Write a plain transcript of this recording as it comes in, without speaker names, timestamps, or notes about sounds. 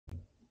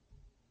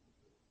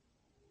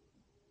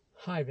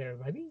Hi there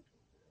everybody.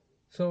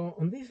 So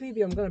on this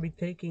video I'm going to be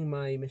taking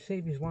my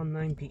Mercedes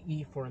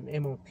 190e for an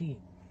MOT.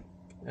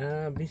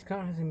 This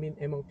car hasn't been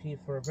MOT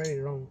for a very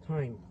long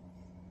time.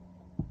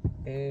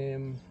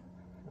 I'm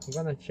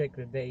going to check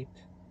the date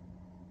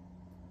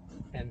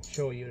and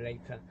show you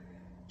later.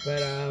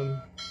 But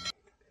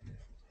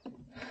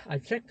I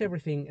checked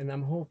everything and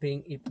I'm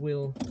hoping it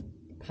will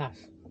pass.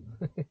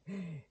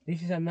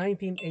 This is a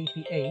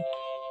 1988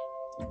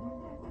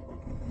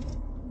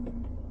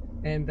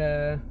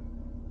 and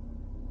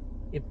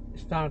it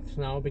starts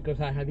now because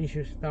I had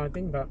issues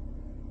starting, but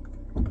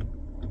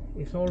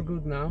it's all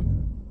good now,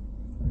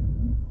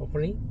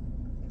 hopefully.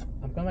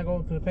 I'm gonna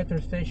go to the petrol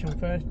station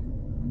first,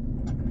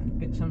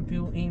 get some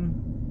fuel in,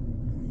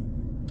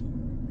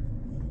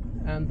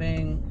 and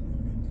then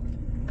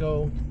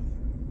go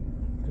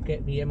to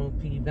get the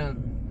MOT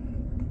done.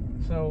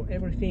 So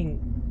everything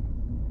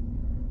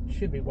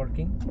should be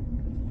working.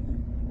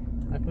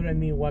 I put a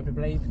new wiper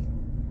blade,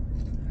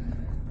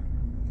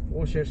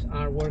 washers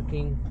are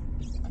working.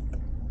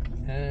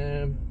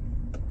 The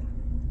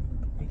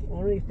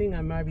only thing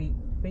I might be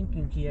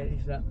thinking here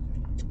is that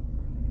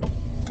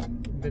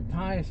the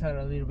tires are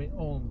a little bit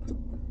old.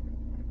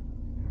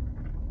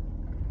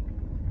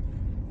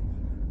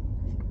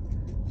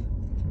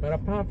 But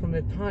apart from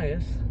the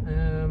tires,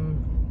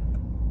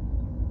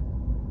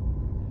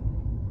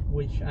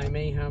 which I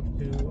may have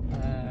to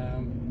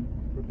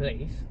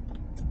replace,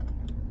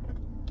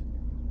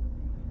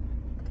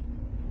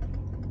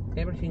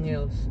 everything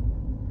else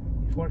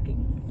is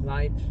working.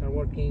 Lights are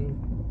working,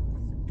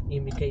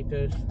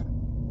 indicators,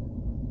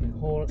 the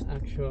whole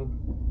actual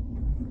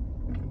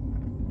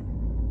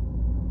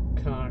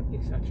car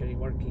is actually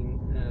working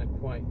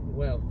quite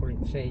well for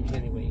its age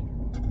anyway.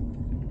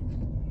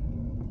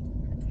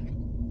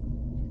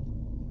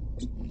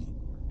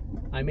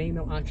 I may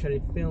not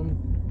actually film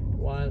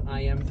while I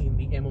am in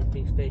the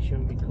MOT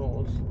station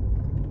because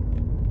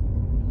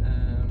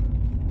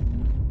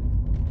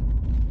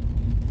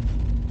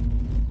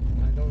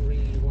I don't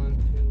really want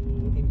to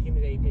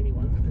intimidate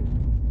anyone.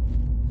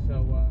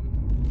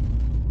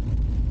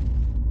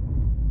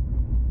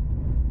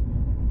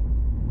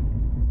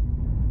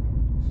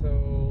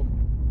 So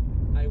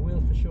I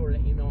will for sure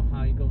let you know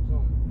how it goes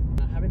on.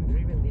 I haven't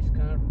driven this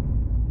car.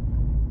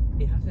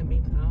 It hasn't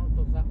been out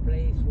of that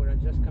place where I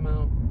just come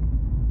out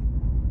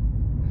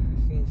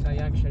since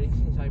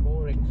I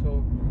bought it.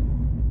 So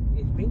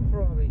it's been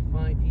probably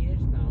 5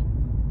 years now.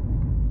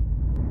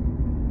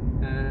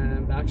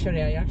 And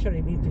actually I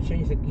need to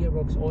change the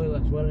gearbox oil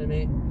as well in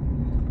it,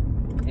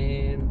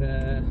 and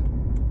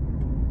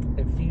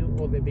a few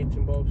other bits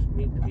and bobs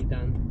need to be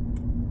done.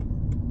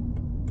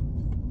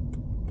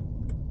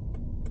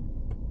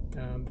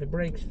 The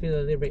brakes feel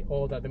a little bit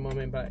old at the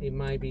moment, but it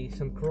might be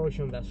some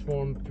corrosion that's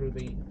formed through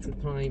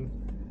time,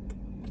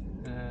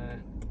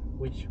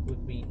 which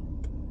would be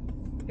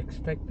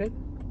expected.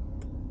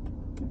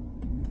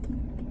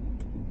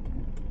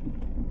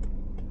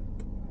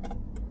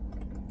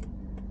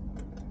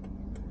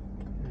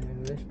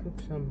 And let's put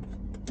some,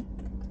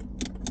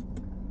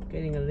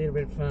 getting a little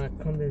bit of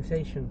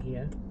condensation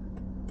here.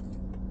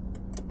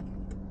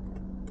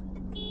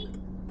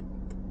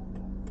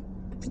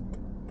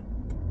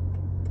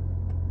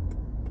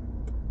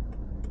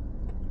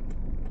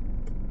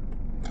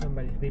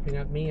 Somebody's beeping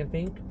at me, I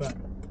think, but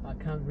I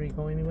can't really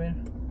go anywhere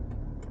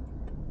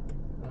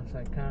as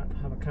I can't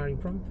have a car in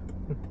front.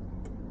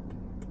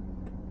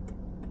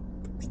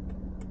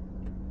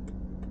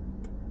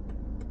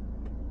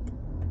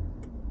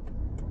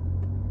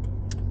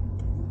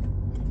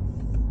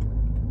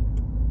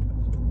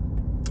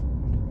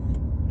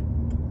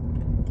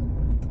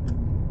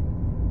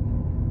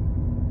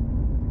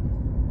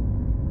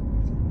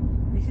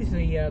 This is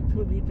a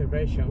 2-liter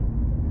version.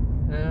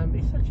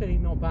 It's actually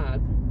not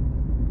bad.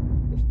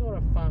 It's not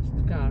a fast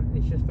car,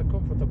 it's just a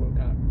comfortable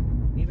car.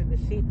 Even the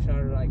seats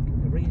are like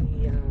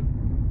really, I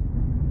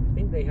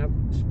think they have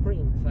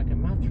springs, like a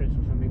mattress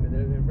or something, but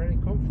they're very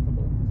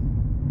comfortable.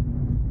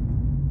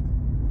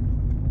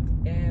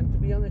 And to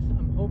be honest,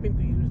 I'm hoping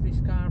to use this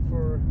car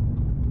for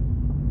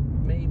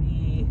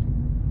maybe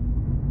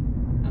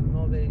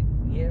another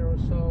year or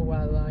so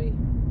while I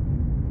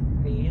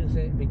can use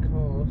it,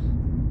 because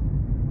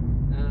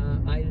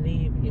I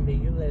live in the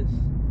ULEZ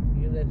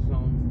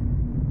zone,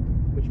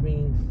 which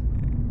means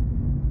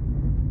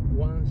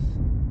once,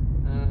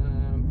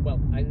 well,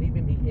 I live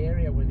in the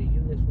area where the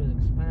ULEZ will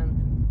expand,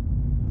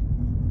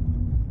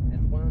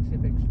 and once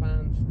it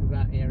expands to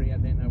that area,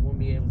 then I won't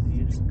be able to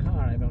use the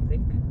car, I don't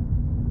think.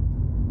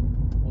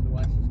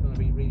 Otherwise it's going to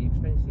be really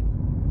expensive.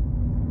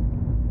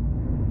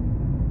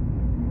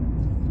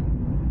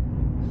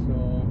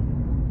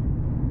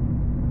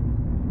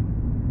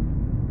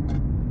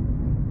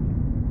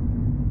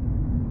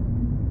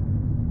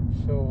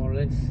 So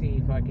let's see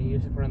if I can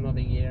use it for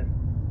another year,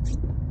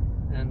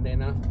 and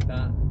then after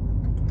that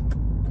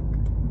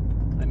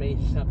I may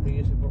just have to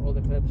use it for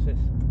other purposes.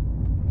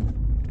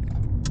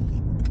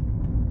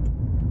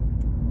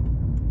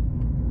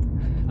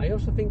 I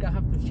also think I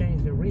have to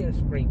change the rear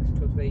springs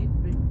because they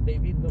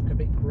did look a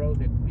bit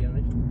corroded, to be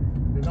honest.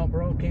 They're not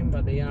broken,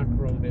 but they are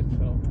corroded.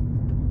 So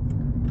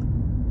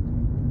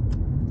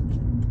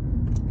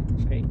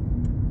okay,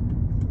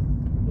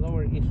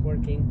 blower is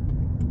working,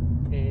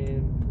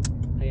 and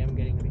I am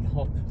getting a bit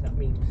hot. That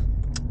means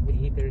the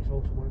heater is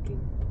also working,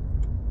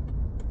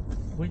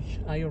 which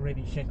I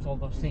already checked all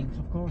those things,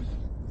 of course.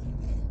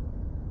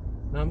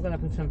 Now I'm gonna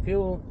put some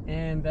fuel,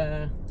 and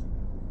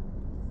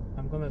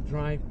I'm gonna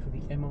drive to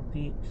the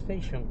MOT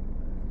station,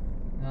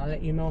 and I'll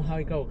let you know how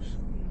it goes.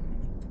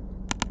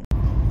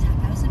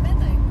 Tap out a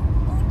memo,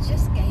 or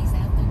just gaze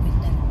out the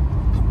window.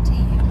 Up to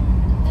you.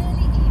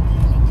 Early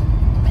emailing,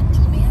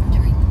 mental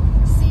meandering,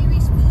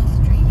 series full of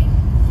streaming.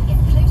 Get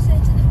closer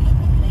to the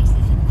people,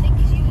 places, and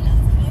things you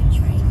love by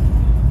train.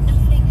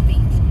 Nothing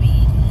beats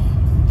being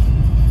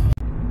there.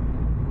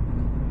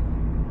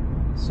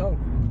 So,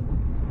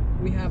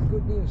 we have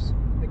good news.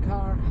 The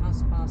car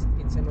has passed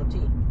its MOT.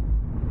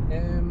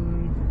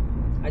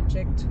 I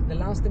checked, the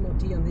last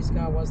MOT on this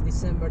car was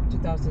December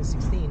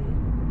 2016,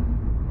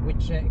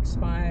 which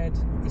expired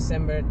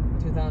December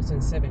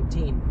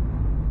 2017,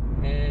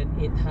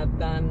 and it had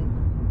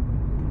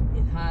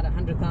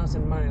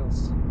 100,000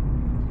 miles.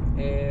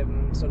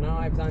 So now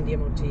I've done the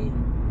MOT.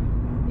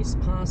 It's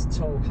passed,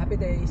 so happy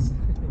days.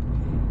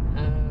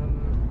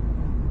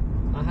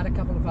 I had a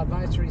couple of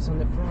advisories on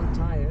the front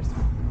tires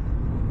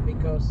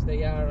because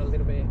they are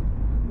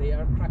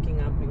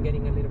cracking up and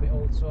getting a little bit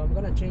old, so I'm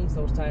gonna change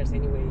those tires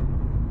anyway,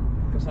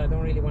 because I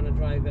don't really want to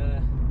drive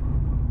a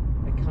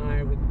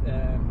car with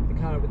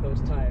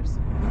those tires.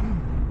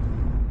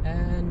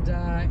 And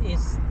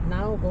it's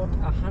now got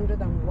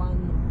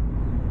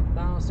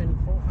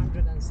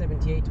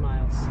 101,478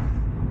 miles,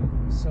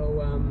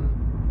 so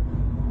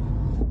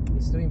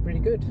it's doing pretty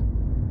good.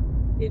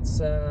 It's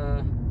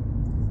the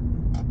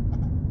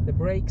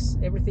brakes,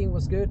 everything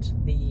was good.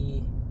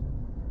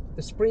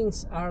 The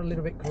springs are a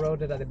little bit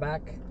corroded at the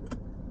back,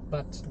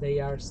 but they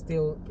are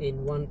still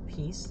in one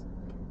piece,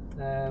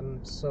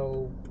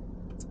 so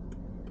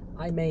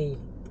I may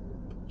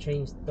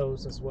change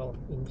those as well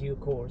in due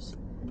course.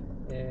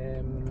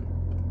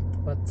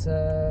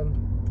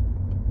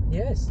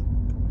 Yes,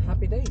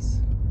 happy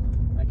days.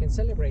 I can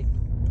celebrate.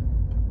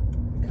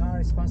 The car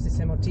is past its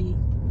MOT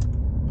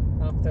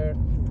after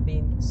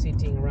being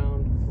sitting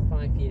around for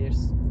 5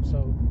 years,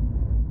 so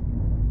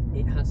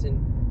it hasn't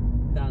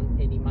done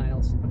any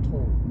miles at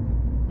all,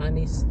 and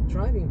it's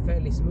driving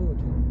fairly smooth,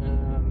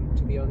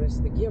 to be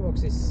honest. The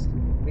gearbox is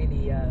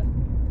really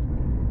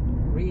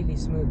really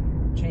smooth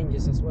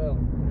changes as well.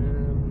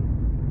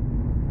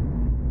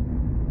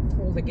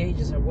 All the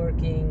gauges are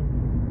working.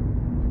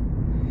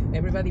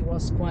 Everybody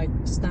was quite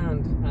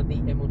stunned at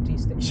the MOT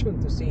station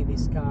to see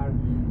this car.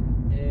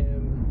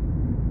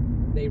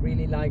 They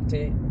really liked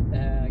it.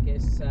 I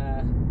guess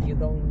you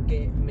don't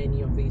get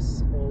many of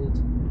these old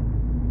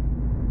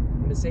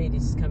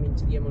Mercedes coming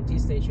to the MOT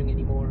station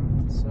anymore,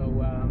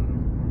 so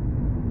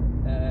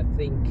I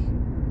think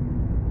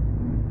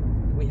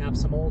we have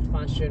some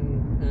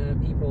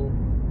old-fashioned people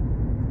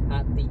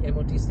at the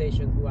MOT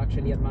station who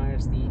actually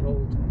admires the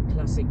old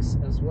classics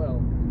as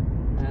well.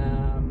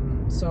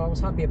 So I was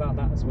happy about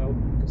that as well,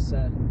 because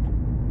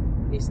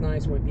it's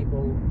nice when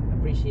people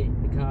appreciate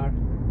the car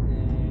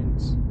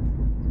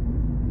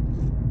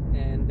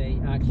and they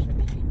actually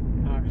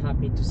are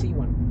happy to see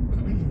one,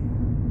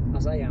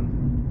 as I am.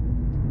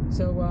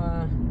 So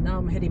now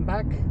I'm heading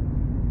back.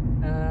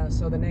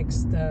 So the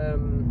next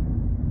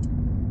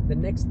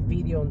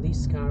video on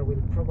this car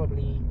will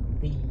probably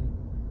be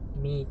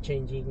me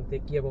changing the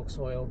gearbox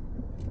oil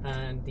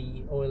and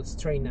the oil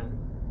strainer.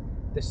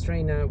 The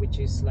strainer, which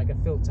is like a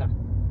filter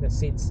that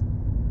sits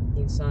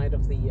inside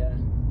of the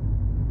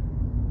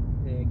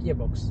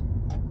gearbox.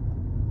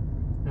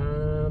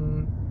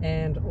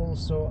 And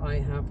also I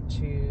have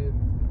to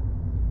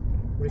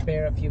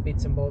repair a few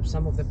bits and bobs.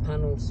 Some of the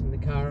panels in the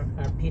car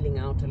are peeling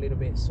out a little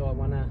bit, so I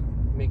want to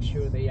make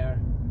sure they are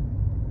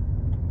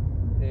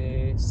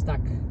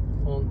stuck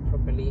on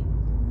properly.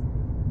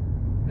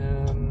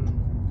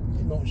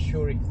 Not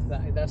sure if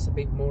that's a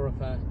bit more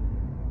of a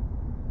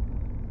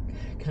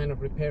kind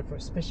of repair for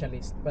a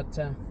specialist, but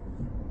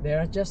they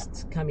are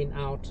just coming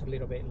out a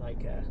little bit,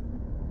 like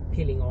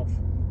peeling off,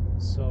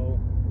 so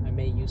I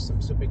may use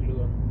some super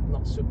glue,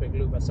 not super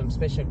glue, but some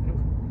special glue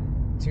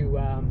to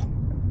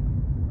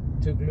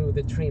glue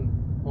the trim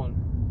on.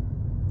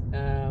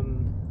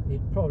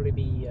 It'd probably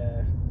be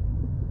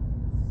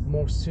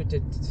more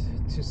suited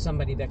to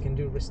somebody that can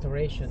do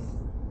restoration,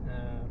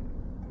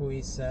 who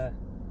is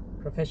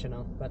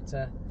professional, but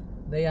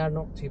they are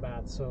not too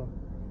bad, so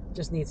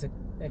just needs a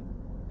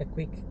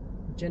quick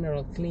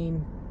general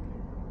clean,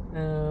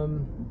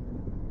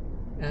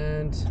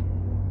 and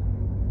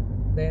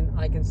then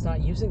I can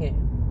start using it,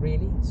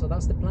 really. So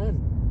that's the plan.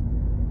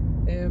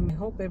 I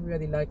hope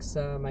everybody likes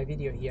my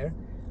video here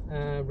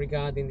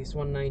regarding this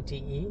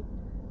 190E,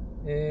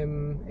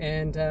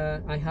 and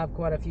I have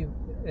quite a few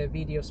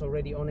videos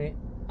already on it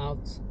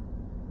out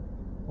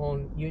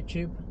on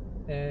YouTube,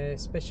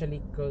 especially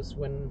because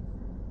when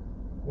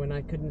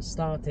I couldn't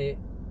start it,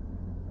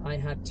 I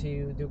had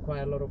to do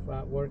quite a lot of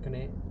work on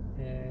it.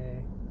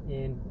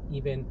 and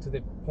even to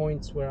the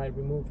points where I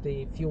removed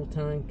the fuel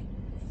tank.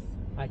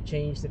 I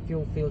changed the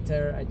fuel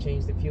filter, I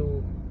changed the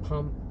fuel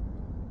pump,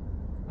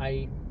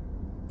 I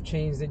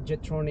changed the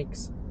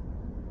Jetronics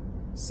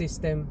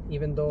system,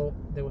 even though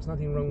there was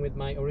nothing wrong with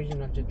my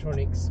original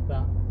Jetronics,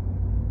 but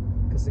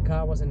because the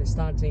car wasn't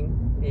starting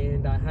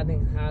and I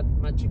hadn't had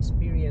much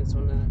experience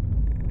on a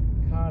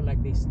car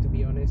like this, to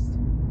be honest.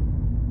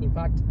 In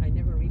fact, I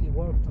never really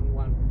worked on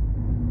one,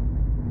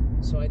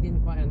 so I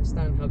didn't quite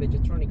understand how the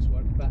Jetronics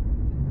work, but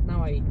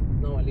now I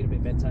know a little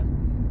bit better,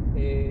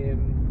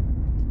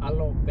 a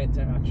lot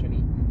better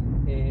actually.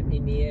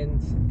 In the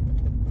end,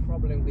 the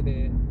problem with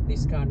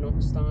this car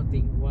not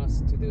starting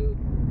was to do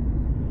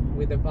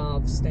with the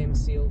valve stem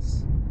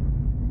seals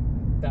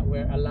that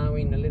were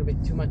allowing a little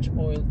bit too much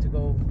oil to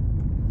go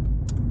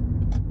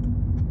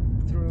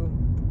through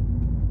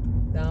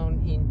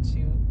down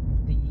into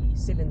the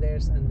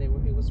cylinders, and it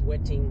was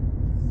wetting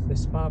the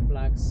spark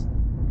plugs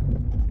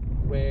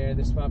where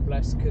the spark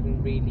plugs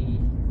couldn't really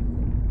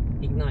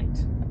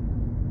ignite,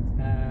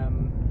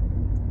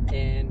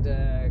 and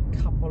a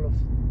couple of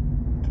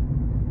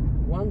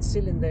one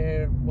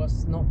cylinder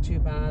was not too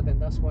bad,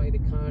 and that's why the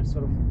car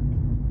sort of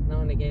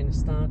now and again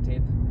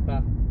started,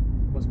 but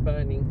was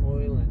burning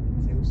oil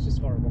and it was just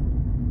horrible.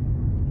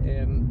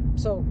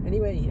 So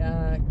anyway,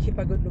 keep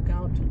a good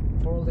lookout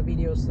for all the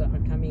videos that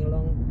are coming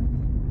along,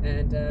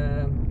 and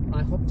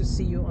I hope to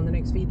see you on the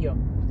next video.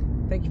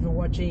 Thank you for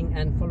watching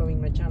and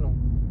following my channel.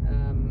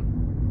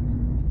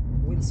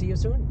 We'll see you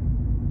soon.